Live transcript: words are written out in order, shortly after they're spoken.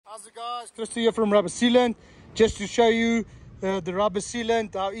How's it, guys? Chris here from Rubber Sealant. Just to show you the rubber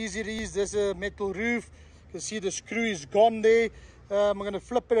sealant, how easy it is. There's a metal roof. You can see the screw is gone there. I'm going to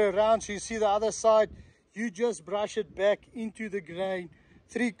flip it around so you see the other side. You just brush it back into the grain.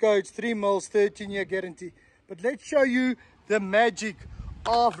 3 coats, 3 mils, 13-year guarantee. But let's show you the magic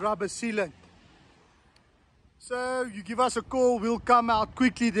of rubber sealant. So you give us a call, we'll come out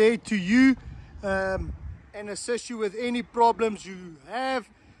quickly there to you and assist you with any problems you have.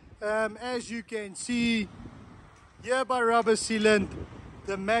 As you can see here by rubber sealant,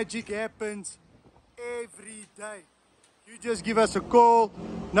 the magic happens every day. You just give us a call,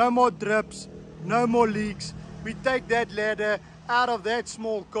 no more drips, no more leaks. We take that ladder out of that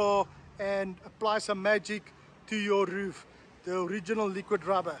small car and apply some magic to your roof. The original liquid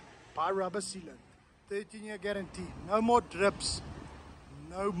rubber by Rubber Sealant. 13-year guarantee. No more drips,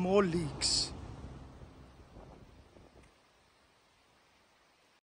 no more leaks.